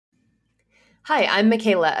Hi, I'm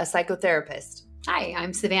Michaela, a psychotherapist. Hi,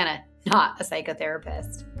 I'm Savannah, not a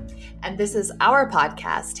psychotherapist. And this is our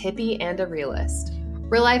podcast, Hippie and a Realist.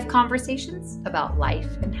 Real life conversations about life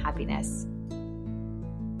and happiness.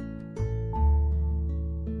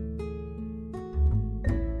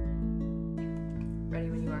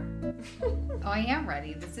 Ready when you are. Oh, I am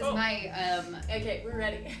ready. This is my... Okay, we're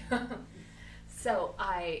ready. So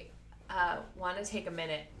I want to take a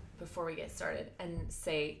minute before we get started and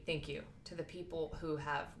say thank you to the people who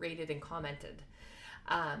have rated and commented.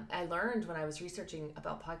 I learned when I was researching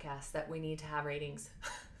about podcasts that we need to have ratings.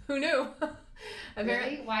 Who knew?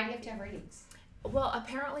 Really? Why do you have to have ratings? Well,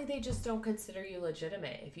 apparently they just don't consider you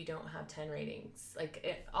legitimate if you don't have 10 ratings.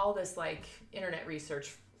 All this internet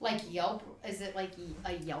research. Like Yelp? Is it like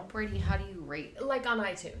a Yelp rating? How do you rate? Like on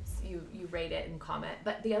iTunes, you rate it and comment.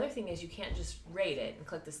 But the other thing is you can't just rate it and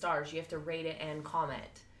click the stars. You have to rate it and comment.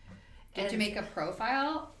 Do you have to make a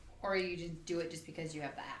profile, or you just do it just because you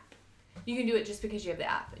have the app? You can do it just because you have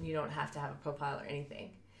the app, and you don't have to have a profile or anything.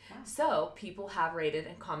 Wow. So people have rated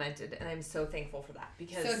and commented, and I'm so thankful for that.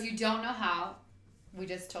 Because so if you don't know how, we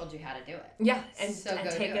just told you how to do it. Yeah, and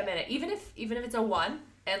take a minute. Even if it's a 1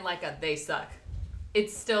 and they suck,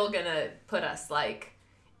 it's still gonna put us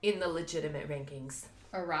in the legitimate rankings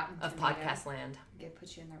or Rotten of podcast land. It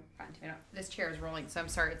puts you in the Rotten Tomato. This chair is rolling, so I'm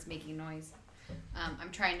sorry it's making noise.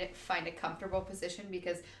 I'm trying to find a comfortable position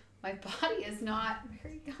because my body is not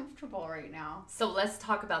very comfortable right now. So let's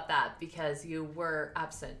talk about that because you were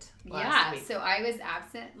absent last week. So I was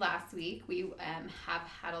absent last week. We have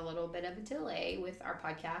had a little bit of a delay with our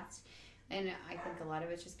podcast, and I think a lot of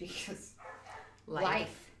it's just because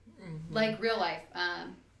life. Mm-hmm. Like real life.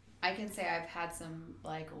 I can say I've had some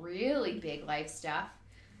really big life stuff.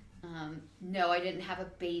 No, I didn't have a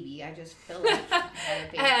baby. I just feel like I had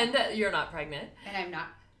a baby. And you're not pregnant. And I'm not.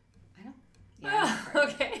 I don't. Yeah, I'm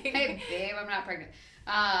okay. Hey, babe, I'm not pregnant.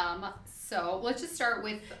 So let's just start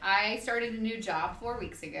with, I started a new job 4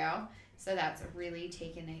 weeks ago. So that's really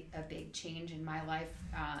taken a big change in my life.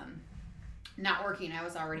 Not working. I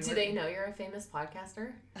was already working. Do they know you're a famous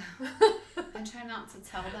podcaster? I try not to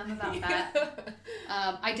tell them about that.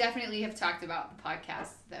 I definitely have talked about the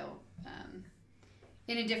podcast, though,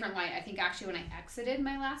 in a different light. I think actually when I exited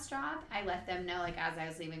my last job, I let them know, as I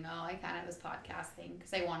was leaving, I kind of was podcasting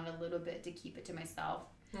because I wanted a little bit to keep it to myself.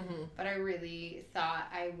 Mm-hmm. But I really thought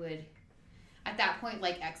I would, at that point,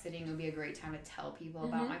 exiting would be a great time to tell people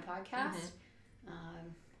about my podcast. Mm-hmm.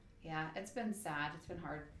 Yeah, it's been sad. It's been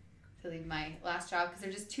hard to leave my last job because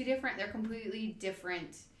they're just two different. They're completely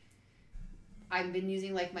different. I've been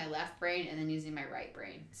using my left brain and then using my right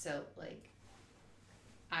brain. So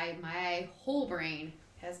my whole brain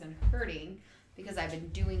has been hurting because I've been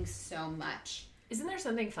doing so much. Isn't there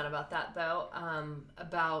something fun about that though?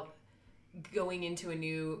 About going into a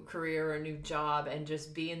new career or a new job and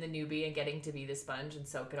just being the newbie and getting to be the sponge and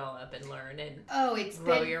soak it all up and learn and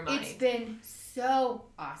grow your mind. It's been so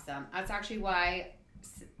awesome. That's actually why,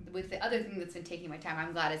 with the other thing that's been taking my time,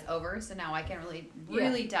 I'm glad it's over. So now I can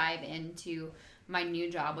really dive into my new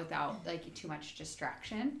job without too much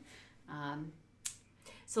distraction.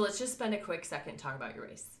 So let's just spend a quick second talking about your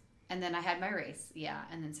race. And then I had my race, yeah.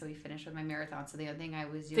 And then so we finished with my marathon. So the other thing I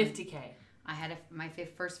was doing... 50K. I had my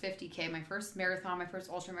first 50K, my first marathon, my first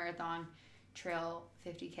ultra marathon, trail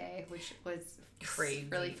 50K, which was crazy,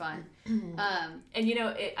 really fun. And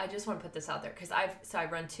I just want to put this out there because I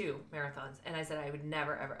run 2 marathons, and I said I would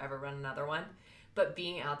never ever run another one. But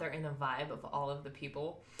being out there in the vibe of all of the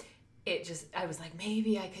people, I was like,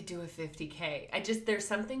 maybe I could do a 50K. There's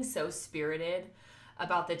something so spirited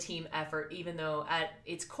about the team effort, even though at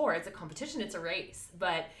its core it's a competition, it's a race,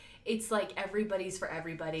 but it's everybody's for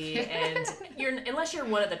everybody, and unless you're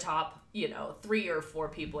one of the top 3 or 4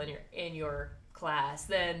 people in your class,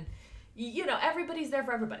 then everybody's there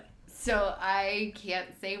for everybody. So I can't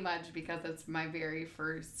say much because it's my very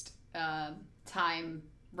first time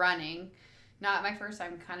running, not my first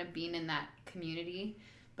time kind of being in that community,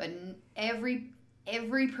 but every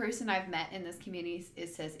person I've met in this community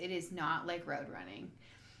says it is not like road running.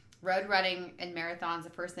 Road running and marathons,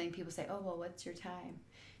 the first thing people say, oh, well, what's your time?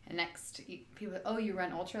 And next, people, oh, you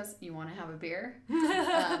run ultras? You want to have a beer?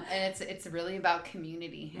 And it's really about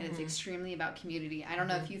community. And it's extremely about community. I don't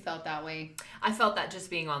know if you felt that way. I felt that just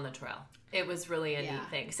being on the trail. It was really a neat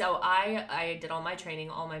thing. So I did all my training,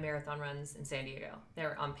 all my marathon runs in San Diego.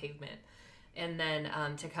 They're on pavement. And then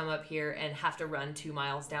to come up here and have to run 2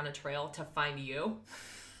 miles down a trail to find you.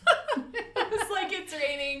 It's it's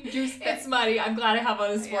raining. It's muddy. I'm glad I have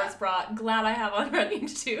on a sports bra. Glad I have on running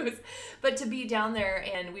shoes. But to be down there,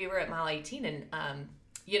 and we were at mile 18, and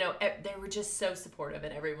they were just so supportive,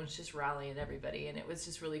 and everyone's just rallying everybody, and it was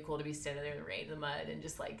just really cool to be standing there in the rain, in the mud, and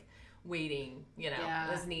just like waiting. It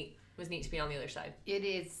was neat. It was neat to be on the other side. It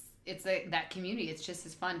is. It's that community. It's just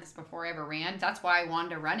as fun because before I ever ran, that's why I wanted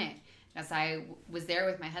to run it. As I was there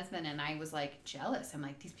with my husband, and I was like jealous. I'm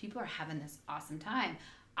like, these people are having this awesome time.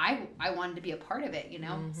 I wanted to be a part of it,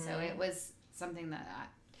 Mm-hmm. So it was something that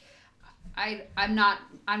I'm not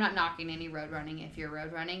knocking any road running. If you're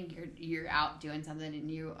road running, you're out doing something and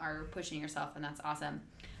you are pushing yourself, and that's awesome.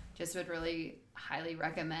 Just would really highly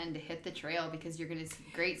recommend to hit the trail because you're going to see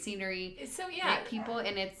great scenery, great people,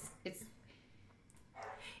 and it's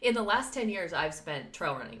in the last 10 years I've spent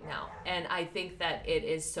trail running now, and I think that it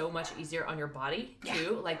is so much easier on your body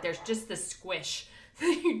too. Like there's just the squish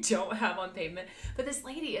that you don't have on pavement. But this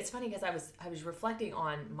lady, it's funny because I was reflecting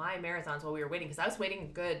on my marathons while we were waiting, because I was waiting a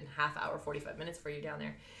good half hour, 45 minutes for you down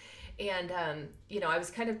there. And, I was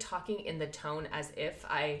kind of talking in the tone as if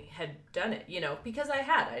I had done it, because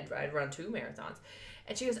I'd run 2 marathons.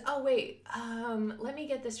 And she goes, oh, wait, let me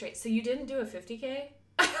get this straight. So you didn't do a 50K?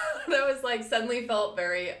 That was like suddenly felt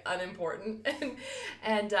very unimportant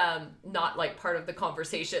and not like part of the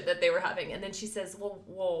conversation that they were having. And then she says,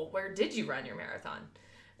 well, where did you run your marathon?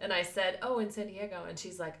 And I said, oh, in San Diego. And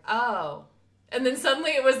she's like, oh. And then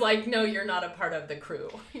suddenly it was like, no, you're not a part of the crew.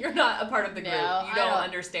 You're not a part of the group. You don't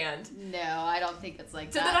understand. No, I don't think it's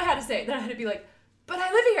like that. So then I had to be like, but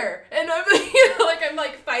I live here. And I'm I'm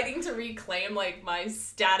like fighting to reclaim like my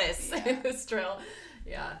status in this trail.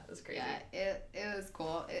 Yeah, it was crazy. Yeah, it was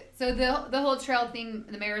cool. So the whole trail thing,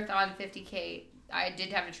 the marathon 50K, I did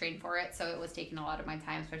have to train for it, so it was taking a lot of my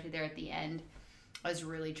time, especially there at the end. I was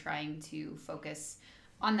really trying to focus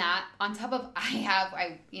on that. On top of I have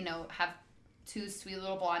 2 sweet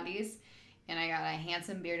little blondies, and I got a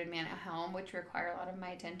handsome bearded man at home, which require a lot of my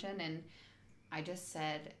attention. And I just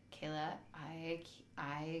said, Kayla,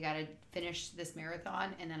 I gotta finish this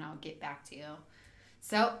marathon, and then I'll get back to you.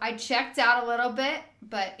 So I checked out a little bit,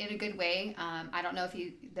 but in a good way. I don't know if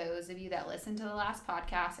those of you that listened to the last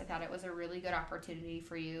podcast, I thought it was a really good opportunity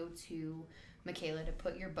for you to, Michaela, to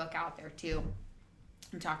put your book out there too,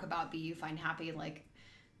 and talk about Be You Find Happy, like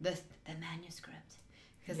the manuscript,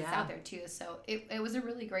 because it's out there too. So it was a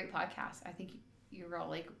really great podcast. I think you were all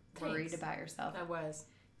like worried about yourself. I was.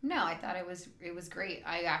 No, I thought it was great.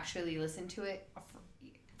 I actually listened to it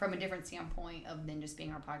from a different standpoint than just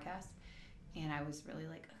being our podcast. And I was really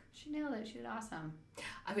like, oh, she nailed it. She did awesome.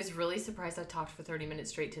 I was really surprised I talked for 30 minutes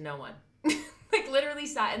straight to no one. Like literally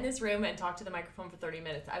sat in this room and talked to the microphone for 30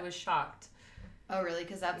 minutes. I was shocked. Oh, really?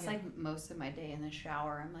 Because that's like most of my day in the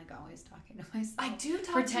shower. I'm like always talking to myself. I do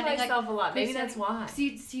talk to myself a lot. Maybe that's why.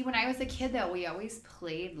 See, when I was a kid though, we always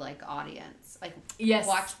played like audience. Like,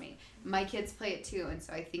 watch me. My kids play it too. And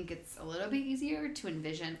so I think it's a little bit easier to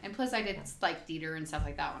envision. And plus I did like theater and stuff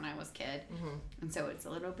like that when I was a kid. Mm-hmm. And so it's a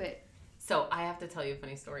little bit... So I have to tell you a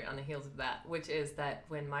funny story on the heels of that, which is that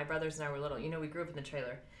when my brothers and I were little, we grew up in the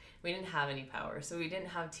trailer. We didn't have any power, so we didn't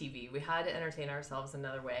have TV. We had to entertain ourselves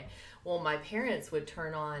another way. Well, my parents would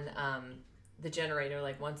turn on the generator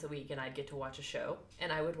like once a week, and I'd get to watch a show,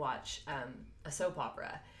 and I would watch a soap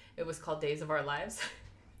opera. It was called Days of Our Lives.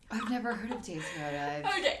 I've never heard of Days of Our Lives.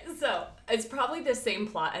 Okay, so it's probably the same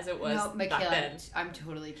plot as it was back then. I'm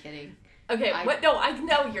totally kidding. Okay, what? No, I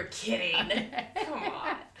know you're kidding. Come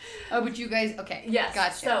on. Oh, but you guys, okay. Yes.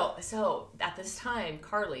 Gotcha. So at this time,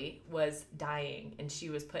 Carly was dying, and she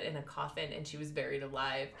was put in a coffin, and she was buried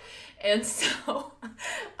alive. And so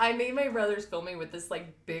I made my brothers film me with this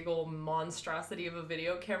like big old monstrosity of a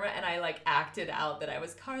video camera, and I like acted out that I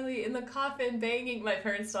was Carly in the coffin banging. My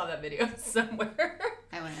parents saw that video somewhere.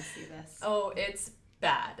 I want to see this. Oh, it's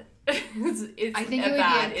bad. It's I think it would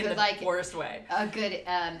bad be a in good, the worst way. A good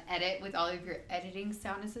edit with all of your editing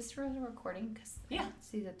sound. Is this for the recording? Because I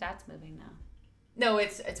see that's moving now. No,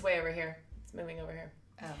 it's way over here. It's moving over here.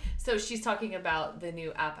 Oh. So she's talking about the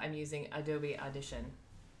new app I'm using, Adobe Audition.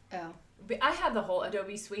 Oh. I had the whole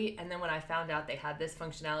Adobe suite, and then when I found out they had this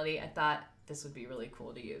functionality, I thought this would be really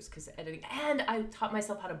cool to use because editing. And I taught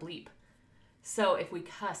myself how to bleep. So if we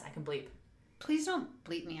cuss, I can bleep. Please don't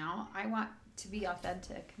bleep me out. I want to be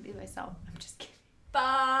authentic and be myself. I'm just kidding.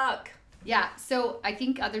 Fuck. Yeah, so I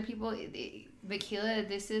think other people, Michaela,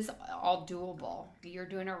 this is all doable. You're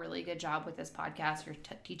doing a really good job with this podcast. You're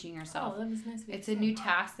teaching yourself. Oh, that was nice. It's a new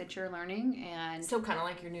task that you're learning. And so kind of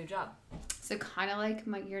like your new job. So kind of like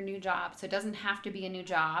your new job. So it doesn't have to be a new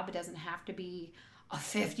job. It doesn't have to be a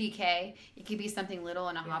 50K. It could be something little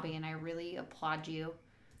in a hobby, and I really applaud you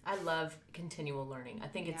I love continual learning. I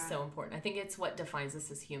think it's Yeah. so important. I think it's what defines us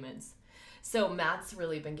as humans. So Matt's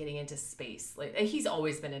really been getting into space. Like, he's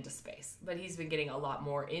always been into space, but he's been getting a lot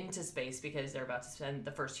more into space because they're about to send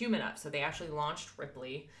the first human up. So they actually launched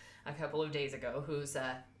Ripley a couple of days ago, who's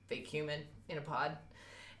a fake human in a pod.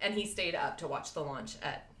 And he stayed up to watch the launch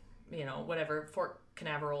at, whatever, Fort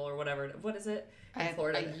Canaveral or whatever. What is it? In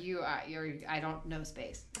Florida. I don't know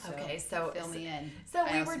space. So okay, so fill me in. So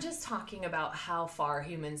we were just talking about how far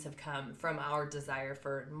humans have come from our desire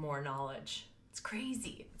for more knowledge. It's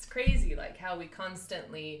crazy. It's crazy, like how we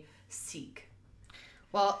constantly seek.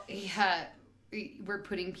 Well, yeah, we're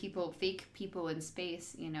putting fake people in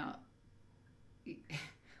space. We've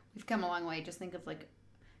come a long way. Just think of like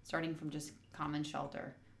starting from just common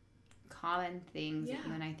shelter, common things that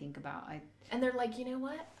you and I think about. And they're like, you know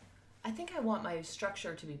what? I think I want my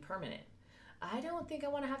structure to be permanent. I don't think I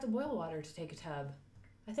want to have to boil water to take a tub.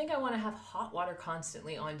 I think I want to have hot water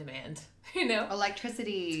constantly on demand,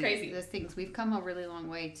 Electricity. It's crazy. Those things. We've come a really long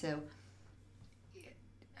way to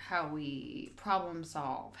how we problem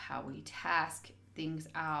solve, how we task things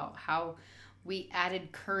out, how we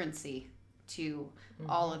added currency to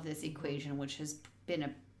all of this equation, which has been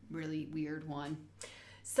a really weird one.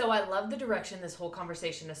 So I love the direction this whole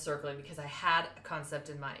conversation is circling because I had a concept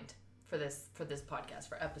in mind for this podcast,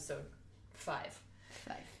 for episode 5.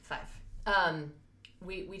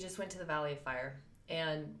 We just went to the Valley of Fire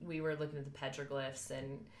and we were looking at the petroglyphs,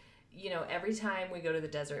 and every time we go to the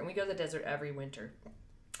desert, and we go to the desert every winter,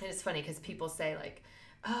 and it's funny because people say like,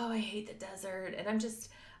 oh, I hate the desert, and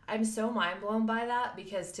I'm so mind blown by that,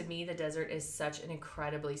 because to me the desert is such an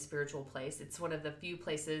incredibly spiritual place. It's one of the few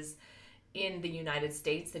places in the United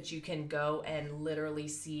States that you can go and literally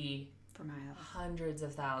see for miles, hundreds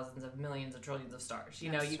of thousands of millions of trillions of stars.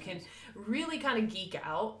 You can really kind of geek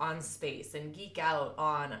out on space and geek out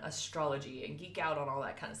on astrology and geek out on all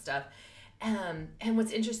that kind of stuff. And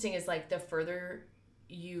what's interesting is like the further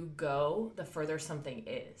you go, the further something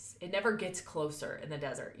is. It never gets closer in the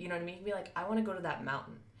desert. You know what I mean? You can be like, I want to go to that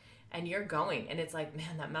mountain. And you're going, and it's like,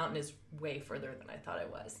 man, that mountain is way further than I thought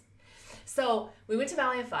it was. So we went to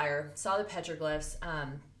Valley of Fire, saw the petroglyphs,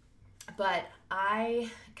 but I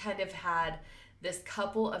kind of had this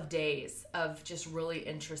couple of days of just really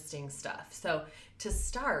interesting stuff. So to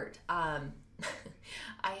start, I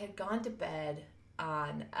had gone to bed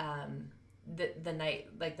on the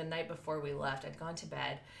night before we left. I'd gone to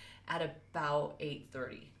bed at about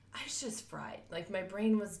 8:30. I was just fried. Like, my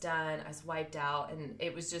brain was done. I was wiped out, and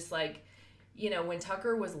it was just like, when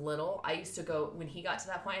Tucker was little, I used to go, when he got to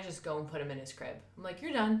that point, I just go and put him in his crib. I'm like,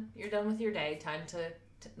 you're done with your day, time to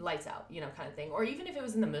lights out, kind of thing. Or even if it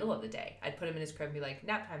was in the middle of the day, I'd put him in his crib and be like,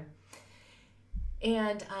 nap time.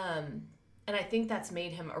 And I think that's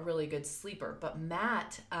made him a really good sleeper. But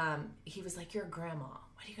Matt, he was like, you're a grandma.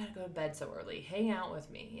 Why do you gotta go to bed so early? Hang out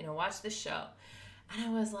with me, watch this show. And I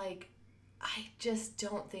was like, I just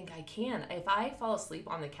don't think I can. If I fall asleep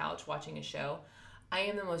on the couch watching a show, I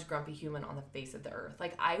am the most grumpy human on the face of the earth.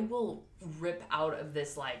 Like, I will rip out of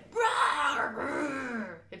this, like,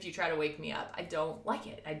 if you try to wake me up. I don't like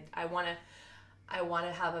it. I want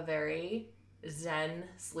to have a very zen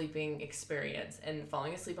sleeping experience, and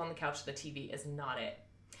falling asleep on the couch to the TV is not it.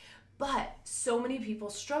 But so many people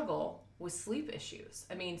struggle with sleep issues.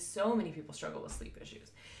 So many people struggle with sleep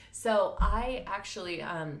issues. So I actually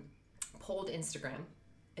polled Instagram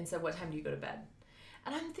and said, what time do you go to bed?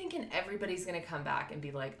 And I'm thinking everybody's going to come back and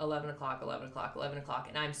be like 11 o'clock.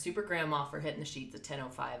 And I'm super grandma for hitting the sheets at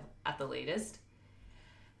 10:05 at the latest.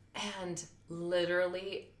 And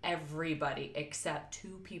literally everybody except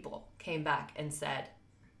 2 people came back and said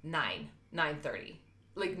 9:30.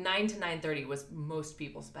 Like 9 to 9:30 was most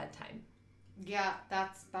people's bedtime. Yeah,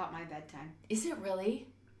 that's about my bedtime. Is it really?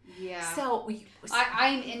 Yeah. So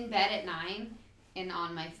I'm in bed at 9 and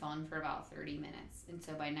on my phone for about 30 minutes. And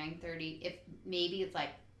so by 9:30, if maybe it's like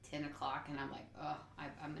 10 o'clock and I'm like, oh,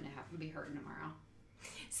 I'm going to have to be hurting tomorrow.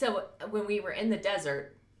 So when we were in the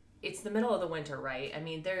desert, it's the middle of the winter, right?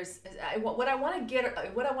 What I want to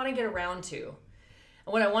get around to,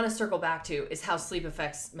 and what I want to circle back to, is how sleep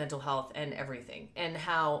affects mental health and everything, and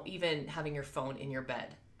how even having your phone in your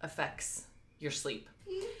bed affects your sleep.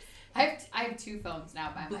 I have 2 phones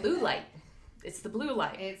now by my blue bed. light. It's the blue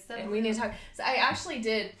light. And we need to talk. So I actually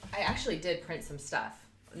did print some stuff,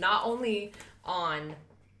 not only on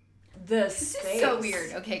the space. This is so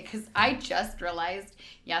weird. Okay, because I just realized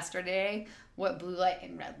yesterday what blue light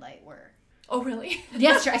and red light were. Oh, really?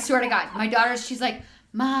 Yes, I swear to God. My daughter, she's like,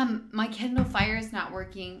 Mom, my Kindle Fire is not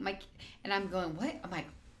working. And I'm going, what? I'm like,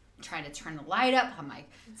 trying to turn the light up. I'm like,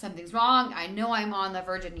 something's wrong. I know I'm on the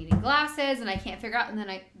verge of needing glasses, and I can't figure out. And then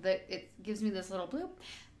it gives me this little bloop.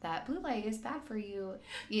 that blue light is bad for you.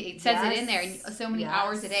 It says it in there, and so many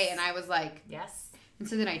hours a day. And I was like, yes. And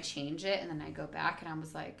so then I change it, and then I go back, and I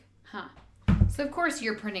was like, huh. So, of course,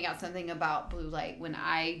 you're printing out something about blue light when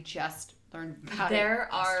I just learned about there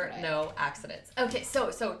it are yesterday. no accidents. Okay, so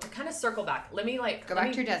to kind of circle back, let me Go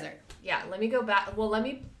back to your desert. Yeah, let me go back. Well, let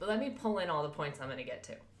me pull in all the points I'm going to get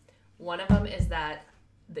to. One of them is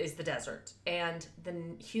the desert and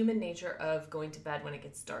the human nature of going to bed when it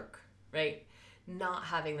gets dark, right? Not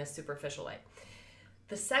having this superficial light.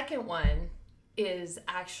 The second one is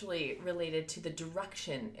actually related to the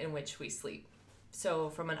direction in which we sleep. So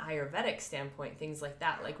from an Ayurvedic standpoint, things like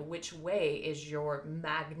that, like which way is your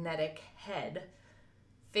magnetic head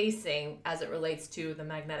facing as it relates to the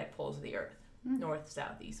magnetic poles of the earth, north,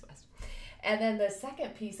 south, east, west. And then the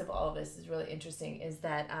second piece of all of this is really interesting is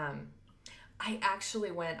that I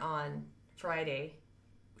actually went on Friday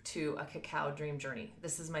to a cacao dream journey.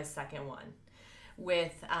 This is my second one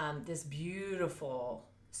with this beautiful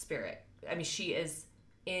spirit. I mean, she is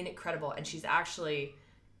incredible, and she's actually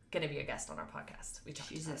going to be a guest on our podcast. We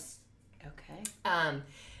talked about it. Okay.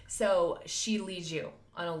 So she leads you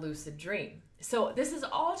on a lucid dream. So this is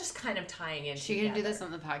all just kind of tying in. She gonna do this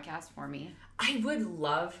on the podcast for me? I would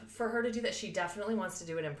love for her to do that. She definitely wants to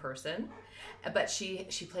do it in person, but she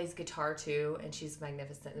plays guitar too, and she's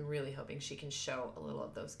magnificent. And really hoping she can show a little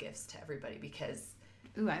of those gifts to everybody because.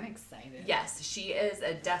 Ooh, I'm excited. Yes, she is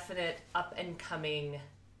a definite up and coming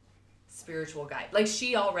spiritual guide. Like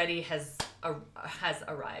she already has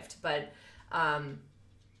arrived, but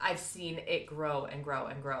I've seen it grow and grow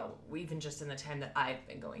and grow, even just in the time that I've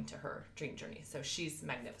been going to her dream journey. So she's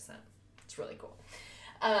magnificent. It's really cool.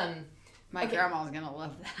 My grandma's gonna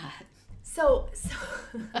love that. So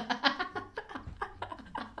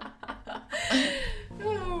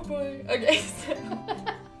oh boy. Okay. So,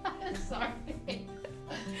 Sorry.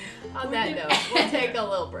 on that note, we'll take a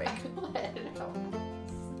little break.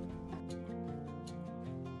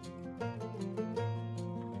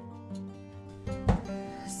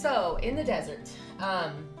 So, in the desert,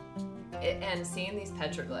 and seeing these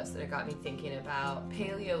petroglyphs that it got me thinking about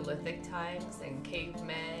Paleolithic times and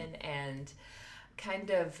cavemen and kind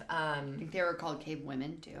of... I think they were called cave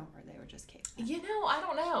women too, or they were just cave men. You know, I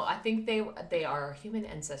don't know. I think they are human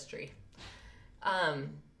ancestry.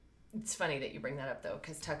 It's funny that you bring that up though,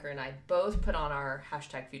 because Tucker and I both put on our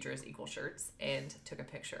 #FutureIsEqual shirts and took a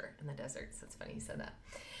picture in the desert. So it's funny you said that.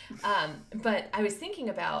 But I was thinking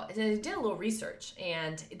about, and I did a little research,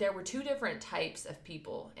 and there were two different types of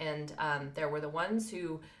people, and there were the ones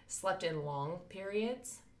who slept in long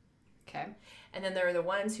periods. Okay. And then there are the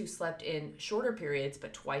ones who slept in shorter periods,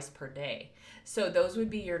 but twice per day. So those would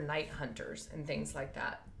be your night hunters and things like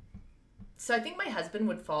that. So I think my husband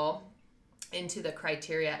would fall into the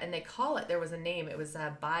criteria, and they call it, there was a name, it was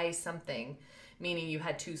bi something, meaning you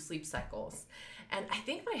had 2 sleep cycles. And I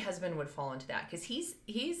think my husband would fall into that because he's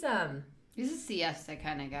a siesta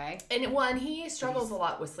kind of guy. And he struggles a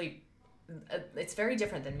lot with sleep. It's very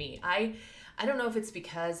different than me. I don't know if it's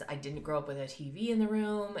because I didn't grow up with a TV in the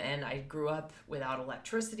room and I grew up without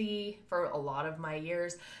electricity for a lot of my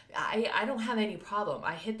years. I don't have any problem.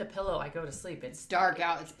 I hit the pillow, I go to sleep. It's dark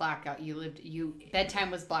out, it's blackout.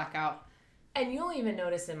 Bedtime was blackout. And you'll even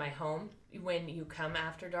notice in my home, when you come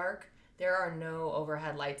after dark, there are no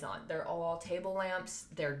overhead lights on. They're all table lamps.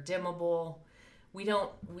 They're dimmable.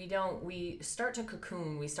 We start to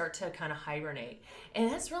cocoon. We start to kind of hibernate.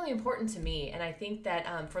 And that's really important to me. And I think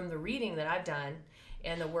that from the reading that I've done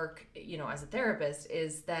and the work, as a therapist,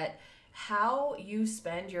 is that how you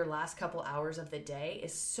spend your last couple hours of the day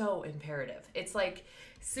is so imperative. It's like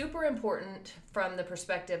super important from the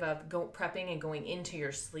perspective of prepping and going into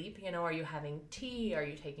your sleep. Are you having tea? Are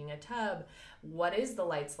you taking a tub? What is the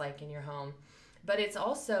lights like in your home? But it's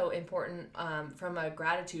also important from a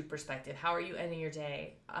gratitude perspective. How are you ending your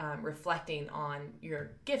day? Reflecting on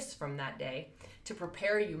your gifts from that day to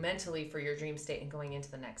prepare you mentally for your dream state and going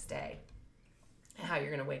into the next day, and how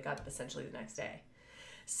you're going to wake up essentially the next day.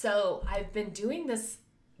 So I've been doing this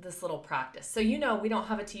little practice. So we don't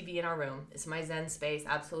have a TV in our room. It's my Zen space.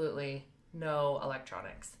 Absolutely no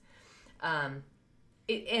electronics. And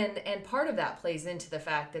part of that plays into the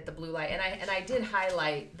fact that the blue light, and I did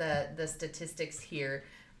highlight the statistics here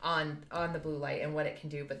on the blue light and what it can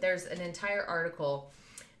do. But there's an entire article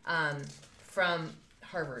from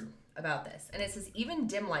Harvard about this, and it says even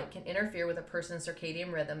dim light can interfere with a person's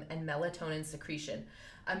circadian rhythm and melatonin secretion.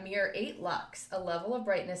 A mere 8 lux, a level of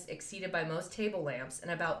brightness exceeded by most table lamps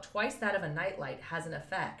and about twice that of a nightlight, has an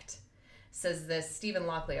effect, says this Stephen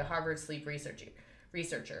Lockley, a Harvard sleep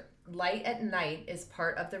researcher. Light at night is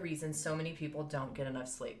part of the reason so many people don't get enough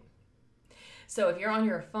sleep. So if you're on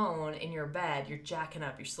your phone in your bed, you're jacking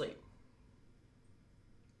up your sleep.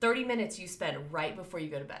 30 minutes you spend right before you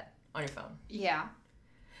go to bed on your phone. Yeah.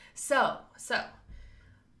 So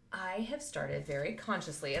I have started very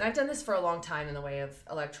consciously, and I've done this for a long time in the way of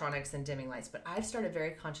electronics and dimming lights, but I've started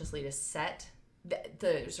very consciously to set,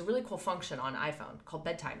 there's a really cool function on iPhone called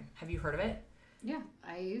bedtime. Have you heard of it? Yeah,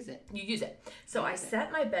 I use it. You use it. So I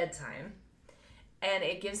set my bedtime, and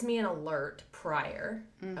it gives me an alert prior,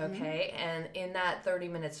 okay? And in that 30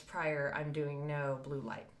 minutes prior, I'm doing no blue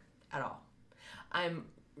light at all. I'm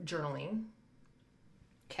journaling.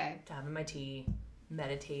 Okay. Having my tea,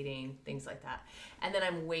 meditating, things like that. And then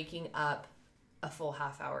I'm waking up a full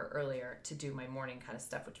half hour earlier to do my morning kind of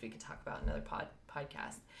stuff, which we could talk about in another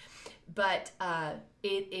podcast. But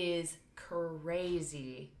it is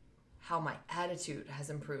crazy how my attitude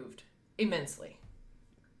has improved immensely.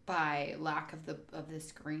 By lack of the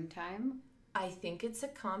screen time? I think it's a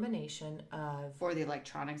combination of... Or the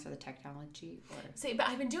electronics or the technology? Or... See, but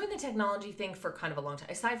I've been doing the technology thing for kind of a long time.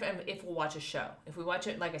 Aside from if we'll watch a show. If we watch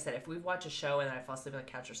it, like I said, if we watch a show and then I fall asleep on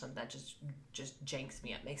the couch or something, that just janks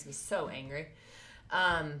me up. Makes me so angry.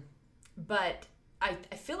 But I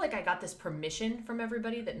feel like I got this permission from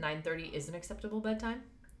everybody that 9:30 is an acceptable bedtime.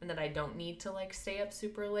 And that I don't need to like stay up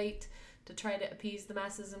super late to try to appease the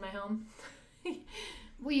masses in my home.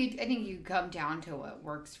 Well, I think you come down to what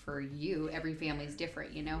works for you. Every family's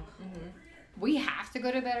different, you know? Mm-hmm. We have to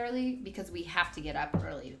go to bed early because we have to get up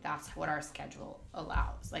early. That's what our schedule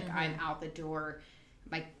allows. Like, I'm out the door.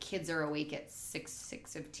 My kids are awake at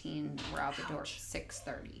 6:15. We're out the door at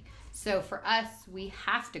 6:30. So, for us, we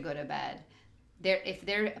have to go to bed. If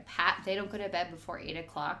they don't go to bed before 8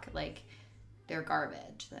 o'clock, like, they're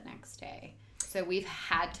garbage the next day. So, we've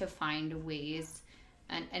had to find ways...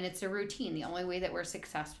 And it's a routine. The only way that we're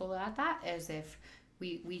successful at that is if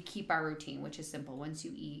we keep our routine, which is simple. Once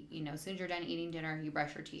you eat, as soon as you're done eating dinner, you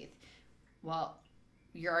brush your teeth. Well,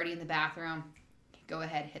 you're already in the bathroom. Go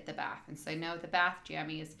ahead, hit the bath. And say, no, the bath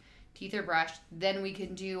jammies, teeth are brushed. Then we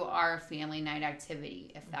can do our family night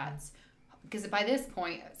activity if that's... Because by this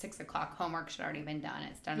point, at 6 o'clock, homework should already been done.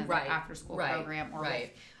 It's done in the after-school program or with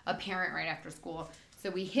a parent right after school. So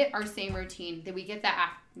we hit our same routine. Then we get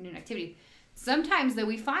that afternoon activity. Sometimes, though,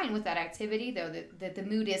 we find with that activity, though, that the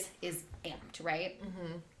mood is amped, right?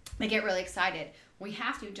 Mm-hmm. They get really excited. We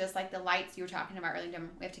have to, just like the lights you were talking about earlier,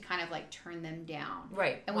 we have to kind of like turn them down.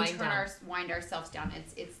 Right. And we wind ourselves down.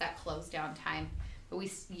 It's that close down time. But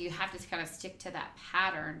you have to kind of stick to that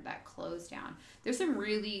pattern, that close down. There's some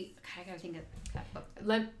really, I gotta think of that book.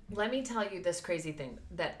 Let me tell you this crazy thing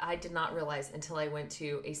that I did not realize until I went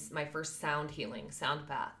to my first sound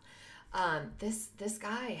bath. This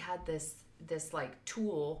guy had this like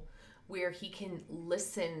tool where he can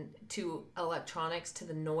listen to electronics, to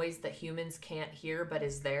the noise that humans can't hear but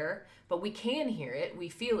is there, but we can hear it, we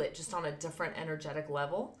feel it just on a different energetic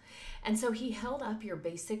level. And so he held up your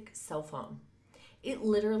basic cell phone. It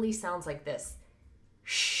literally sounds like this.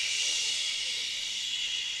 Shh.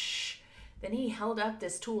 Then he held up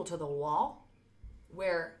this tool to the wall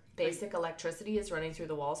where basic electricity is running through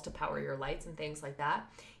the walls to power your lights and things like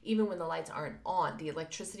that. Even when the lights aren't on, the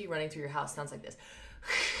electricity running through your house sounds like this.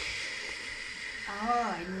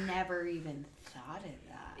 Oh, I never even thought of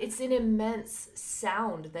that. It's an immense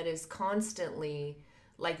sound that is constantly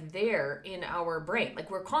like there in our brain. Like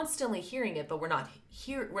we're constantly hearing it, but we're not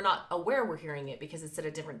aware we're hearing it because it's at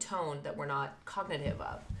a different tone that we're not cognitive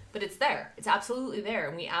of. But it's there. It's absolutely there,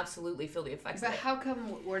 and we absolutely feel the effects of it. But how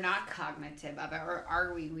come we're not cognitive of it, or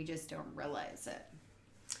are we? We just don't realize it.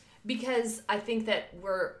 Because I think that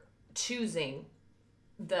we're choosing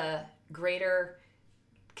the greater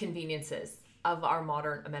conveniences of our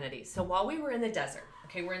modern amenities. So while we were in the desert,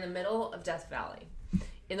 okay, we're in the middle of Death Valley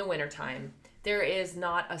in the wintertime, there is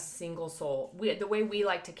not a single soul. The way we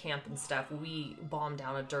like to camp and stuff, we bomb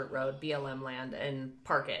down a dirt road, BLM land, and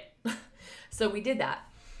park it. So we did that.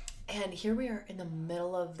 And here we are in the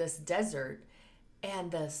middle of this desert,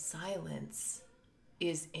 and the silence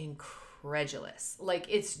is incredulous. Like,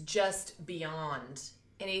 it's just beyond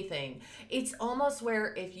anything. It's almost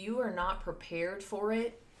where if you are not prepared for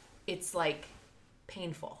it, it's like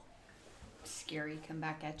painful. Scary come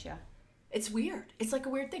back at you. It's weird. It's like a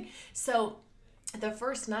weird thing. So the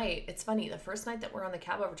first night, it's funny, the first night that we're on the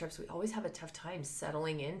cab over trips, we always have a tough time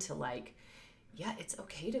settling into like, yeah, it's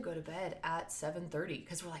okay to go to bed at 7:30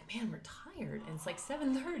 because we're like, man, we're tired. And it's like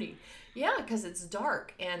 7:30. Yeah, because it's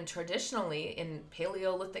dark. And traditionally in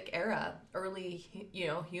Paleolithic era, early,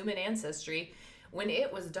 human ancestry, when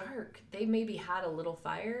it was dark, they maybe had a little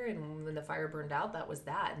fire, and when the fire burned out, that was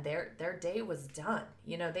that. And their day was done.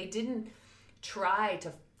 They didn't try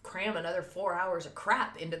to cram another 4 hours of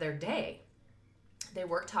crap into their day. They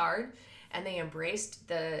worked hard and they embraced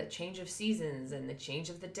the change of seasons and the change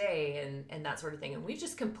of the day and that sort of thing. And we've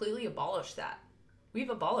just completely abolished that. We've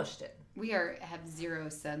abolished it. We have zero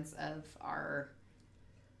sense of our,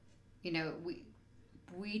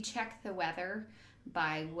 we check the weather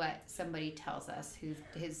by what somebody tells us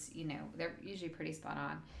they're usually pretty spot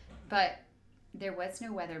on. But there was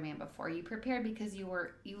no weatherman before. You prepared because you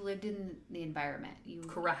lived in the environment.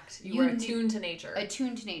 Correct. You were attuned to nature.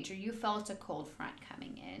 Attuned to nature. You felt a cold front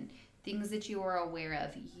coming in. Things that you were aware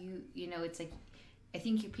of. It's like, I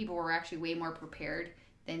think people were actually way more prepared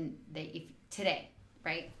than today,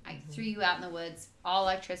 right? I threw you out in the woods, all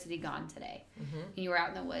electricity gone today. And you were out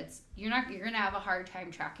in the woods. You're going to have a hard time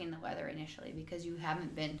tracking the weather initially because you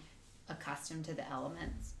haven't been accustomed to the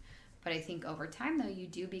elements. But I think over time, though, you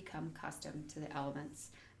do become accustomed to the elements.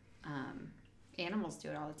 Animals do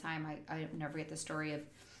it all the time. I never forget the story of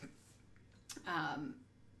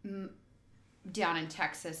down in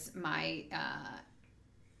Texas, my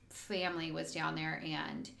family was down there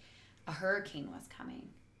and a hurricane was coming.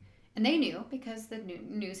 And they knew because the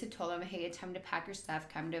news had told them, hey, it's time to pack your stuff,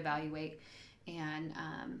 come to evaluate. And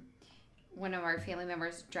one of our family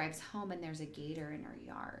members drives home and there's a gator in her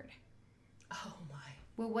yard. Oh, my.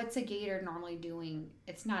 Well, what's a gator normally doing?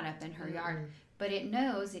 It's not up in her yard, but it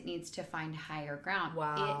knows it needs to find higher ground.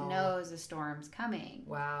 Wow. It knows a storm's coming.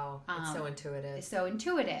 Wow. It's so intuitive. It's so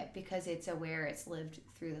intuitive because it's aware, it's lived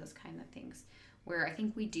through those kind of things. Where I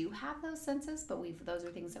think we do have those senses, but those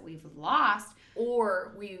are things that we've lost.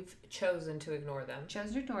 Or we've chosen to ignore them.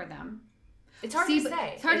 Chosen to ignore them. It's hard to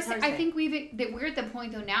say. It's hard to say. I think we're at the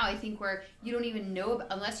point though now, I think where you don't even know,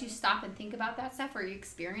 unless you stop and think about that stuff or you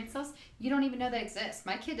experience those, you don't even know that exists.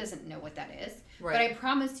 My kid doesn't know what that is. Right. But I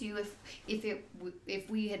promise you, if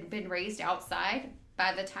we had been raised outside,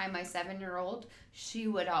 by the time my 7-year-old, she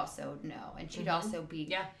would also know. And she'd also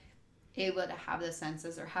be able to have the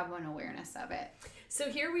senses or have an awareness of it.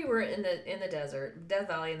 So here we were in the desert, Death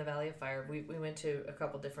Valley and the Valley of Fire. We went to a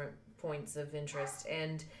couple different points of interest,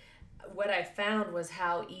 and what I found was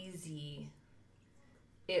how easy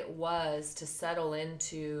it was to settle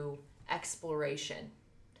into exploration.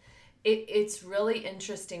 It's really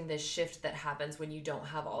interesting, this shift that happens when you don't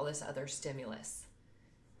have all this other stimulus.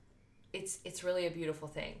 It's really a beautiful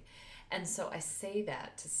thing. And so I say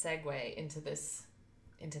that to segue into this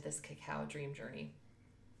cacao dream journey.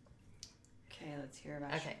 Okay, let's hear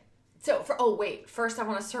about it. Okay. So first I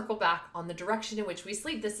want to circle back on the direction in which we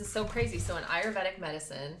sleep. This is so crazy. So in Ayurvedic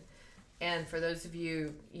medicine, and for those of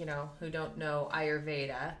you, who don't know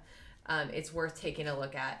Ayurveda, it's worth taking a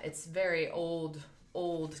look at. It's very old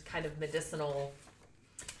kind of medicinal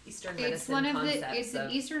Eastern medicine concept. It's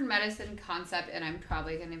an Eastern medicine concept, and I'm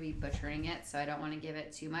probably going to be butchering it, so I don't want to give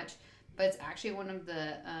it too much. But it's actually one of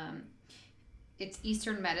the, it's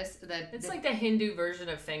Eastern medicine. It's like the Hindu version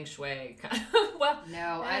of Feng Shui.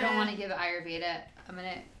 No, I don't want to give Ayurveda. I'm going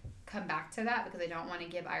to come back to that because I don't want to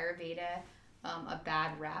give Ayurveda a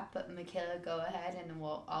bad rap, but Michaela, go ahead and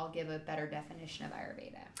I'll give a better definition of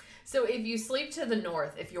Ayurveda. So if you sleep to the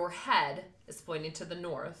north, if your head is pointing to the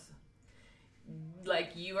north,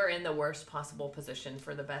 like you are in the worst possible position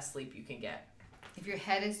for the best sleep you can get. If your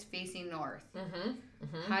head is facing north,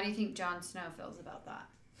 how do you think Jon Snow feels about that?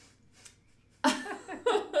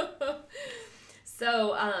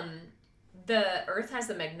 So the Earth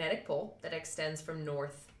has a magnetic pole that extends from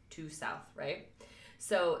north to south, right?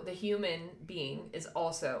 So the human being is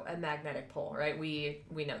also a magnetic pole, right? We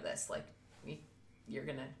know this. Like, you're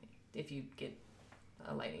gonna, if you get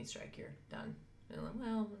a lightning strike, you're done.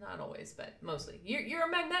 Well, not always, but mostly. You're a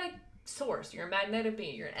magnetic source. You're a magnetic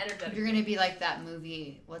being. You're an energetic. You're gonna be like that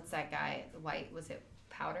movie. What's that guy? White, was it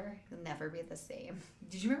Powder? You'll never be the same.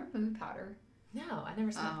 Did you remember the movie Powder? No, I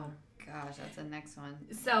never saw Powder. Gosh, that's the next one.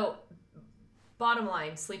 So, bottom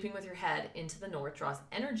line, sleeping with your head into the north draws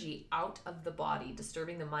energy out of the body,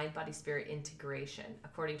 disturbing the mind-body-spirit integration,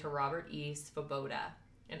 according to Robert E. Svoboda,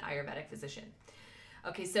 an Ayurvedic physician.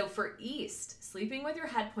 Okay, so for east, sleeping with your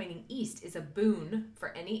head pointing east is a boon for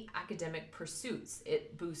any academic pursuits.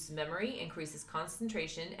 It boosts memory, increases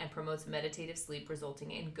concentration, and promotes meditative sleep, resulting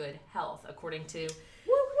in good health, according to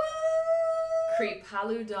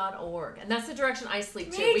Kripalu.org. And that's the direction I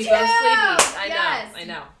sleep too. We both sleep east. I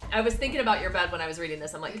know. I was thinking about your bed when I was reading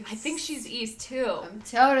this. I'm like, I think she's east too. I'm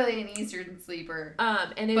totally an Eastern sleeper.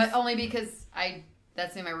 But only because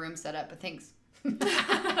that's in my room set up, but thanks.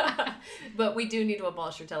 But we do need to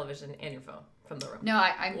abolish your television and your phone from the room. No,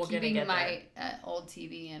 I'm keeping my old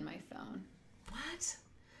TV and my phone. What?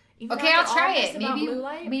 Okay, I'll try it.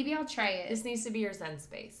 Maybe I'll try it. This needs to be your Zen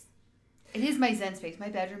space. It is my Zen space. My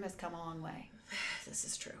bedroom has come a long way. This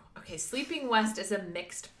is true. Okay, Sleeping West is a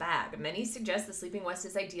mixed bag. Many suggest the Sleeping West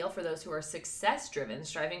is ideal for those who are success-driven,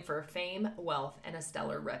 striving for fame, wealth, and a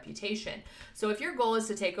stellar reputation. So if your goal is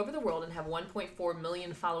to take over the world and have 1.4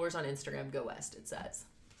 million followers on Instagram, go West, it says.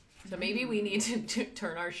 So maybe we need to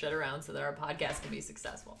turn our shit around so that our podcast can be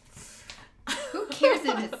successful. Who cares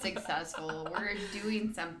if it's successful? We're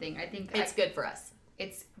doing something. I think it's good for us.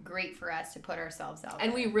 It's great for us to put ourselves out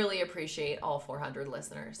and there. We really appreciate all 400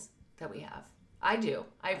 listeners that we have. I do.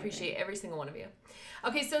 I appreciate every single one of you.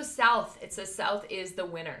 Okay, so South. It says South is the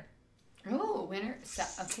winner. Oh, winner.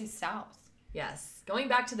 Okay, South. Yes. Going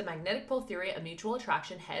back to the magnetic pole theory, a mutual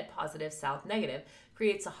attraction, head positive, south negative,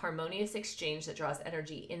 creates a harmonious exchange that draws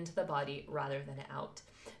energy into the body rather than out.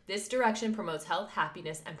 This direction promotes health,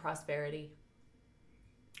 happiness, and prosperity.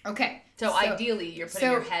 Okay. So ideally, you're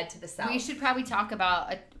putting your head to the south. We should probably talk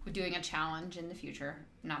about doing a challenge in the future.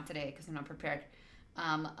 Not today, because I'm not prepared.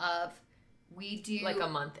 We do like a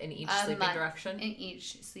month in each sleeping direction. In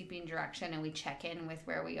each sleeping direction, and we check in with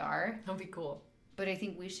where we are. That'd be cool. But I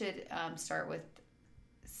think we should start with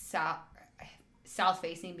south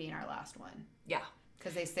facing being our last one. Yeah,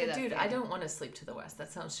 because they say that. Dude, I don't want to sleep to the west.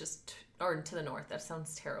 That sounds just or to the north. That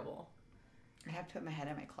sounds terrible. I have to put my head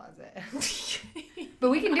in my closet. But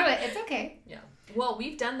we can do it. It's okay. Yeah. Well,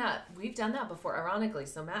 we've done that. We've done that before, ironically.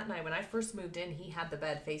 So Matt and I, when I first moved in, he had the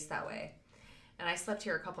bed faced that way. And I slept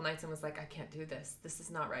here a couple nights and was like, I can't do this. This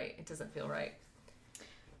is not right. It doesn't feel right.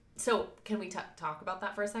 So can we talk about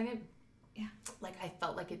that for a second? Yeah. Like, I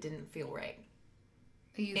felt like it didn't feel right.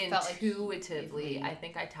 You Intuitively, I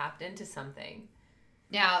think I tapped into something.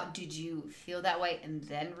 Now, did you feel that way and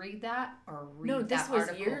then read that? Or read No, this that was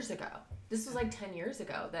article? years ago. This was like 10 years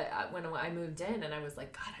ago that when I moved in and I was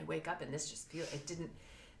like, God, I wake up and this just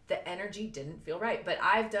the energy didn't feel right. But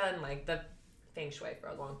I've done like the feng shui for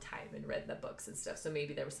a long time and read the books and stuff. So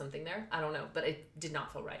maybe there was something there. I don't know. But it did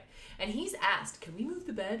not feel right. And he's asked, can we move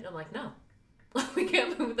the bed? And I'm like, no, we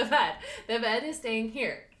can't move the bed. The bed is staying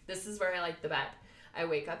here. This is where I like the bed. I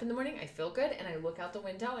wake up in the morning, I feel good, and I look out the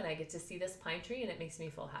window and I get to see this pine tree and it makes me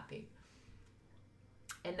feel happy.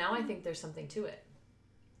 And now I think there's something to it.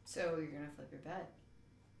 So you're going to flip your bed?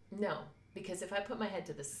 No, because if I put my head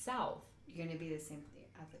to the south, you're going to be the same thing.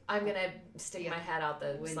 I'm going to stick my head out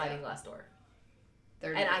the window. Sliding glass door.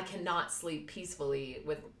 And I cannot sleep peacefully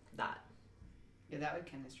with that. Yeah, that would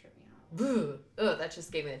kind of strip me out. Oh, that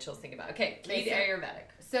just gave me the chills thinking about it. Okay, Ayurvedic.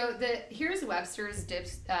 So here's Webster's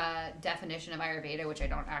definition of Ayurveda, which I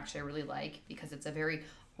don't actually really like because it's a very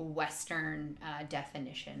Western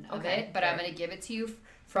definition of it. But I'm going to give it to you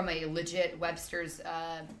from a legit Webster's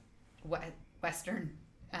Western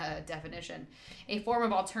definition. A form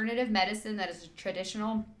of alternative medicine that is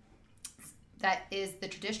the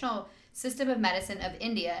traditional system of medicine of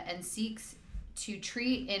India and seeks to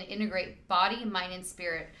treat and integrate body, mind, and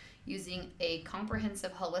spirit using a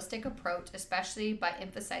comprehensive holistic approach, especially by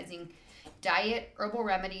emphasizing diet, herbal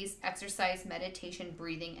remedies, exercise, meditation,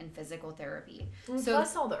 breathing, and physical therapy. So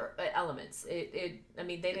plus all the elements. I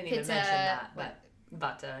mean, they didn't even mention that, but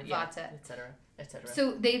vata, etc.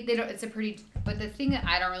 So they don't. It's a pretty. But the thing that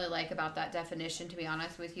I don't really like about that definition, to be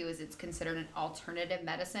honest with you, is it's considered an alternative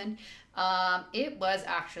medicine. It was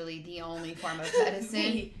actually the only form of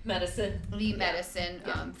medicine.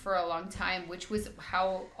 medicine for a long time, which was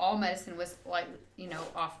how all medicine was, like,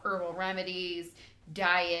 off herbal remedies,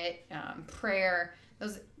 diet, prayer.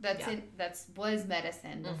 Was medicine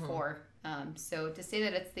before. So to say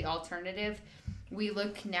that it's the alternative, we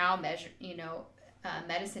look now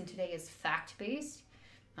medicine today is fact-based,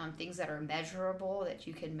 things that are measurable, that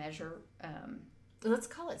you can measure. Let's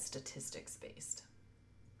call it statistics-based.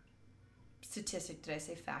 Did I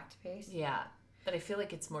say fact-based? Yeah, but I feel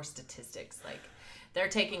like it's more statistics. Like, they're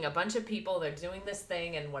taking a bunch of people, they're doing this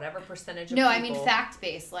thing, and whatever percentage of people... No, I mean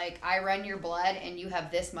fact-based. Like, I run your blood, and you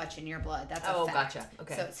have this much in your blood. That's a fact. Gotcha.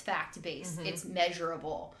 Okay. So it's fact-based. Mm-hmm. It's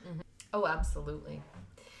measurable. Mm-hmm. Oh, absolutely.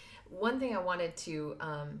 One thing I wanted to...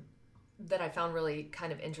 that I found really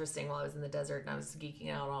kind of interesting while I was in the desert and I was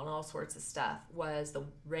geeking out on all sorts of stuff was the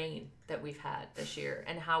rain that we've had this year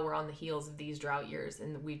and how we're on the heels of these drought years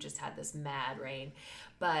and we've just had this mad rain.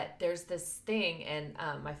 But there's this thing, and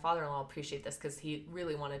my father-in-law appreciate this because he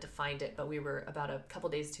really wanted to find it, but we were about a couple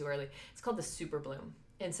days too early. It's called the super bloom.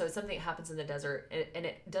 And so it's something that happens in the desert, and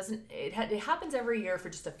it happens every year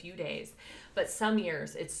for just a few days, but some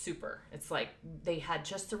years it's super. It's like they had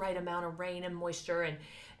just the right amount of rain and moisture,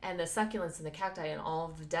 and the succulents and the cacti and all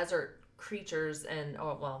of the desert creatures and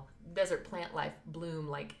desert plant life bloom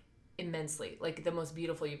like immensely, like the most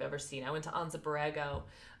beautiful you've ever seen. I went to Anza Borrego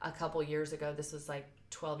a couple years ago. This was like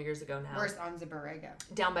 12 years ago now. Where's Anza Borrego?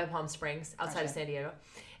 Down by Palm Springs, outside of San Diego.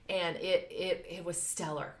 and it was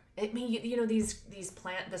stellar. It mean this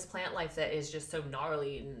plant life that is just so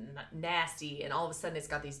gnarly and nasty, and all of a sudden it's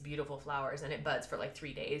got these beautiful flowers and it buds for like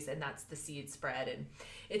 3 days, and that's the seed spread. And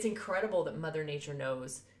it's incredible that Mother Nature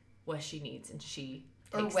knows what she needs, and she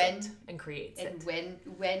takes it and creates it. And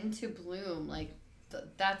when to bloom, like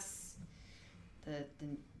that's the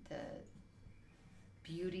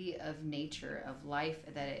beauty of nature, of life,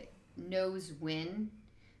 that it knows when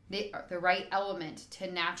the right element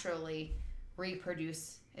to naturally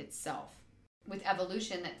reproduce itself. With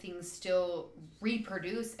evolution, that things still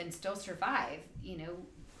reproduce and still survive.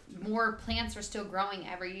 More plants are still growing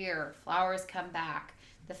every year. Flowers come back.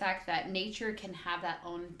 The fact that nature can have that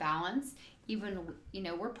own balance, even,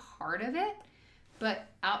 we're part of it, but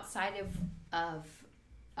outside of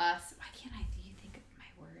us, why can't I think of my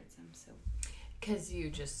words? I'm so... Because you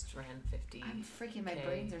just ran 50. I'm freaking, my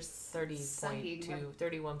brains are 30.2,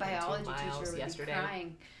 31.2 biology miles teacher would yesterday. Be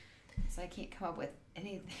crying. So I can't come up with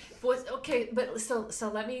anything. Okay, but so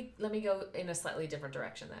let me go in a slightly different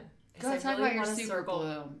direction then. Go talk about your super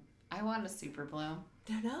bloom. I want a super bloom.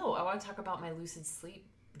 No, I want to talk about my lucid sleep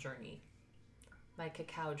journey, my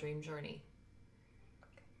cacao dream journey.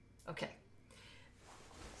 Okay.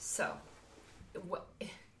 So,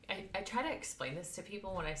 I try to explain this to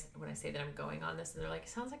people when I say that I'm going on this, and they're like, it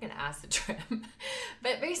sounds like an acid trip.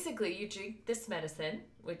 But basically, you drink this medicine,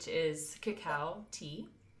 which is cacao tea.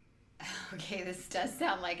 Okay, this does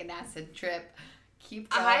sound like an acid trip. Keep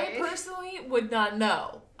going. I personally would not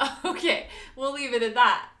know. Okay, we'll leave it at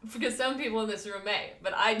that, because some people in this room may,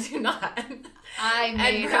 but I do not. I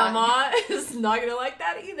may. And Grandma is not going to like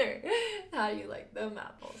that either. How do you like them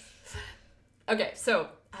apples? Okay, so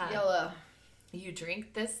yellow. You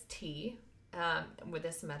drink this tea with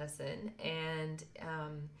this medicine, and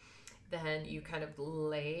then you kind of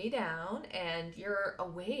lay down, and you're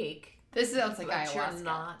awake. This sounds like but ayahuasca. You're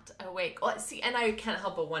not awake. Well, see, and I can't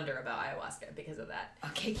help but wonder about ayahuasca because of that.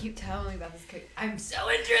 Okay, keep telling me about this. I'm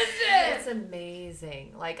so interested. It's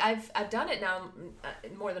amazing. Like I've done it now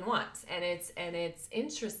more than once, and it's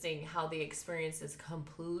interesting how the experience is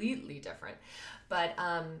completely different. But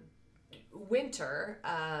Winter,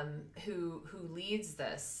 who leads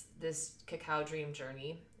this cacao dream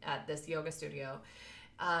journey at this yoga studio,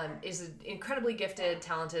 is an incredibly gifted,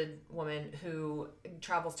 talented woman who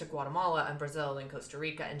travels to Guatemala and Brazil and Costa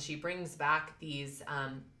Rica, and she brings back these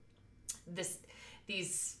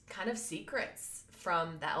kind of secrets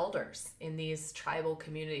from the elders in these tribal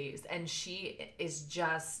communities. And she is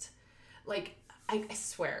just like, I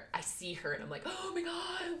swear, I see her and I'm like, oh my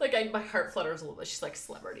God, like my heart flutters a little bit. She's like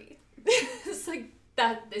celebrity. It's like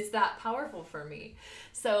that. It's that powerful for me.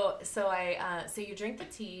 So you drink the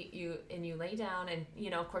tea, you lay down, and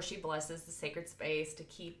of course she blesses the sacred space to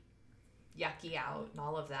keep yucky out and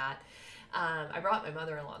all of that. I brought my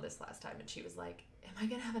mother-in-law this last time, and she was like, am I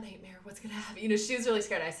gonna have a nightmare? What's gonna happen? She was really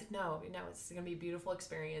scared. I said, no, it's gonna be a beautiful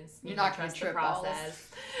experience. You're not gonna trust trip the process.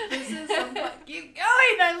 This is so fun. Keep going.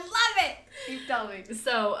 I love it. Keep telling me.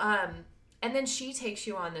 So and then she takes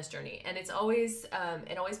you on this journey, and it's always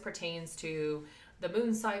it always pertains to the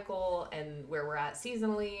moon cycle and where we're at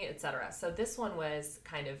seasonally, etc. So this one was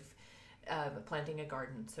kind of planting a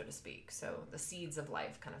garden, so to speak. So the seeds of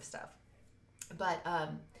life kind of stuff. But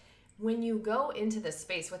when you go into this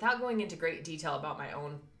space, without going into great detail about my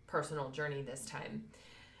own personal journey this time,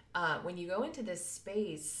 when you go into this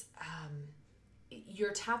space,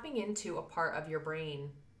 you're tapping into a part of your brain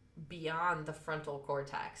beyond the frontal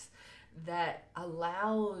cortex that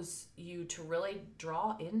allows you to really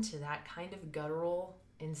draw into that kind of guttural,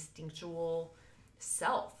 instinctual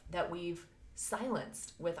self that we've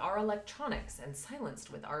silenced with our electronics and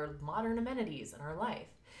silenced with our modern amenities in our life.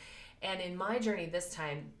 And in my journey this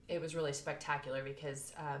time, it was really spectacular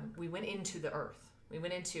because we went into the earth. We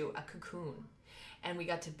went into a cocoon, and we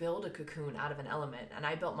got to build a cocoon out of an element. And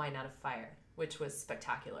I built mine out of fire, which was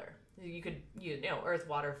spectacular. You could, earth,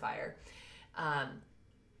 water, fire,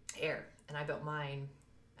 air. And I built mine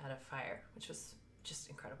out of fire, which was just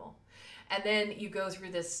incredible. And then you go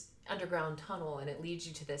through this underground tunnel, and it leads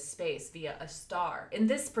you to this space via a star. In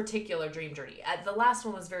this particular dream journey, the last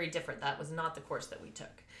one was very different. That was not the course that we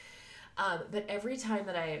took. But every time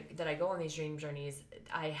that I go on these dream journeys,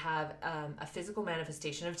 I have a physical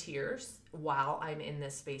manifestation of tears while I'm in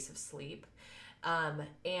this space of sleep.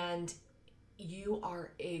 And you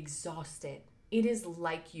are exhausted. It is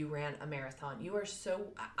like you ran a marathon. You are so...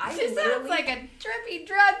 This sounds like a trippy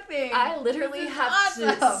drug thing. I literally have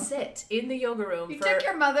to sit in the yoga room. You took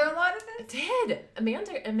your mother-in-law to this? I did.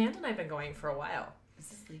 Amanda and I have been going for a while. Is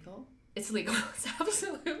this legal? It's legal. It's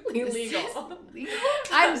absolutely legal. Legal?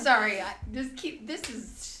 I'm sorry. This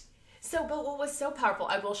is... But what was so powerful,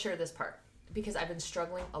 I will share this part because I've been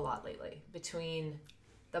struggling a lot lately between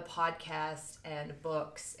the podcast and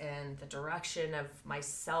books and the direction of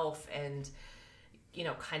myself and, you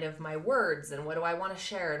know, kind of my words and what do I want to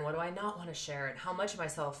share and what do I not want to share and how much of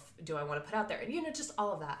myself do I want to put out there and, you know, just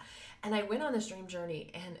all of that. And I went on this dream journey,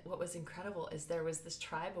 and what was incredible is there was this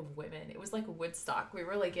tribe of women. It was like Woodstock. We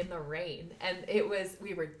were like in the rain, and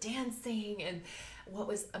we were dancing, and what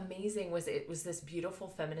was amazing was it was this beautiful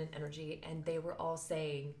feminine energy, and they were all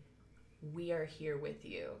saying, we are here with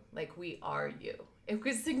you. Like, we are you. It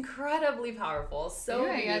was incredibly powerful, so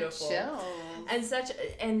beautiful. I got chills.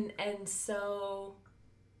 And so,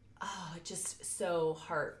 just so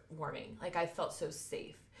heartwarming. Like, I felt so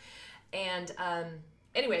safe. And,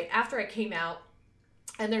 anyway, after I came out,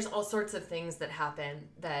 and there's all sorts of things that happen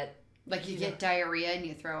that... Like you get diarrhea and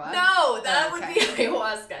you throw up? No, that would be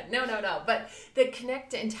ayahuasca. No. But that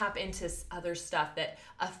connect and tap into other stuff that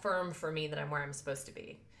affirm for me that I'm where I'm supposed to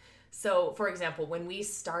be. So, for example, when we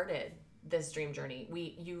started this dream journey,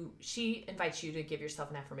 she invites you to give yourself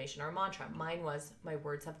an affirmation or a mantra. Mine was, my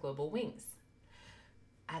words have global wings.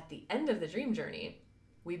 At the end of the dream journey,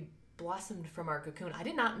 we blossomed from our cocoon. I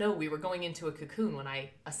did not know we were going into a cocoon when I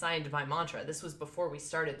assigned my mantra. This was before we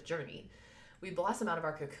started the journey. We blossomed out of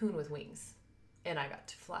our cocoon with wings, and I got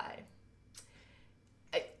to fly.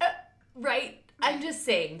 Right? I'm just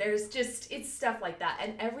saying, it's stuff like that.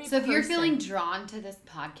 And if you're feeling drawn to this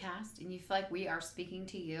podcast and you feel like we are speaking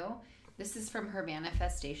to you, this is from her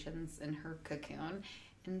manifestations in her cocoon.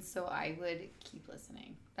 And so I would keep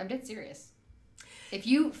listening. I'm dead serious. If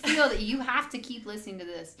you feel that you have to keep listening to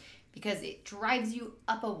this because it drives you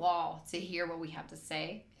up a wall to hear what we have to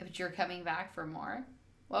say, if you're coming back for more,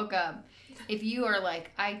 welcome. If you are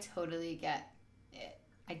like, I totally get it.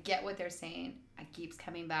 I get what they're saying. I keep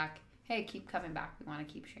coming back. Hey, keep coming back. We want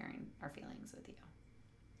to keep sharing our feelings with you.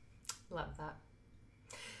 Love that.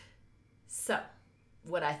 So,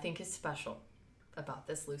 what I think is special about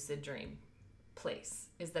this lucid dream place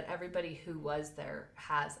is that everybody who was there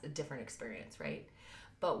has a different experience, right?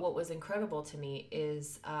 But what was incredible to me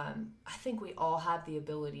is I think we all have the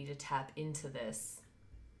ability to tap into this.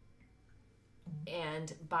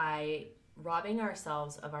 And by robbing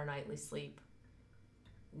ourselves of our nightly sleep,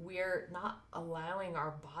 we're not allowing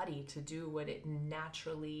our body to do what it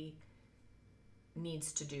naturally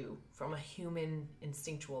needs to do from a human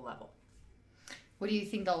instinctual level. What do you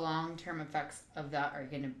think the long-term effects of that are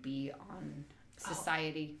going to be on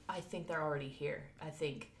society? I think they're already here. I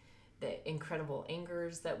think the incredible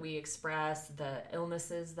angers that we express, the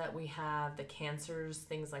illnesses that we have, the cancers,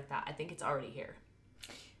 things like that, I think it's already here.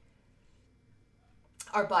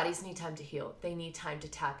 Our bodies need time to heal. They need time to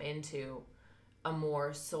tap into a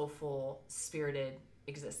more soulful, spirited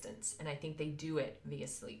existence. And I think they do it via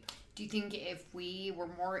sleep. Do you think if we were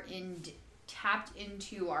more tapped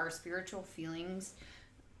into our spiritual feelings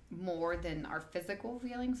more than our physical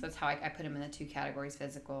feelings, that's how I put them in the two categories,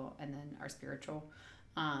 physical and then our spiritual,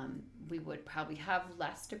 we would probably have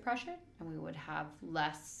less depression and we would have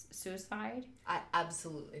less suicide? I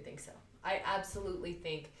absolutely think so. I absolutely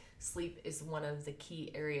think sleep is one of the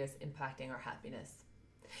key areas impacting our happiness.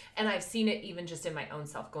 And I've seen it even just in my own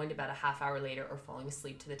self, going to bed a half hour later or falling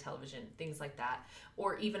asleep to the television, things like that.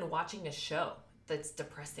 Or even watching a show that's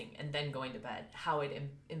depressing and then going to bed, how it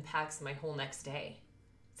impacts my whole next day.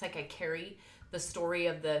 It's like I carry the story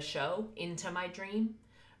of the show into my dream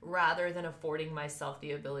rather than affording myself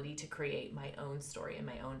the ability to create my own story and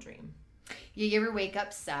my own dream. Yeah, you ever wake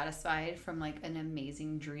up satisfied from like an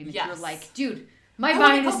amazing dream? Yes. You're like, dude, my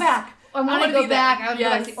mind is... I want to go back. I want to go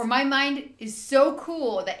back. Or my mind is so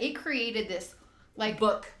cool that it created this like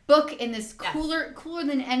book in this cooler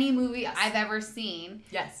than any movie I've ever seen.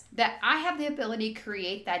 Yes. That I have the ability to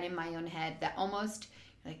create that in my own head. That almost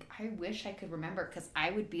like I wish I could remember because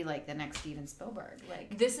I would be like the next Steven Spielberg.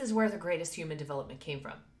 Like this is where the greatest human development came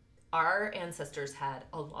from. Our ancestors had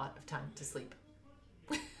a lot of time to sleep.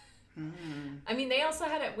 I mean, they also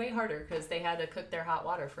had it way harder because they had to cook their hot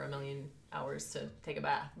water for 1 million hours to take a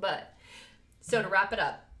bath. But so to wrap it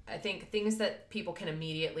up, I think things that people can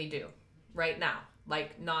immediately do right now,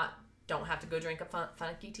 like don't have to go drink a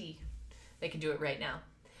funky tea. They can do it right now.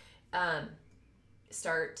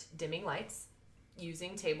 Start dimming lights,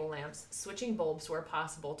 using table lamps, switching bulbs where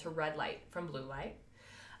possible to red light from blue light.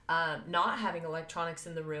 Not having electronics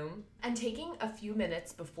in the room, and taking a few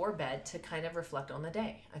minutes before bed to kind of reflect on the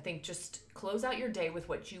day. I think just close out your day with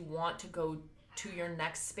what you want to go to your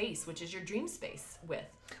next space, which is your dream space with.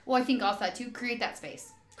 Well, I think also that too, create that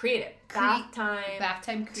space. Create it. Bath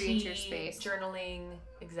time, create your space. Journaling,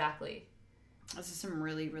 exactly. Those are some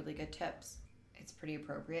really, really good tips. It's pretty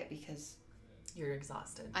appropriate because You're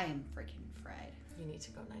exhausted. I am freaking fried. You need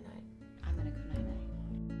to go night-night. I'm going to go night-night.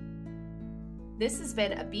 This has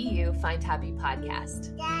been a BU Find Happy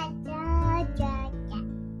podcast.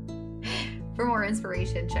 For more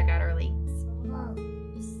inspiration, check out our links.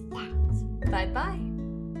 Bye-bye.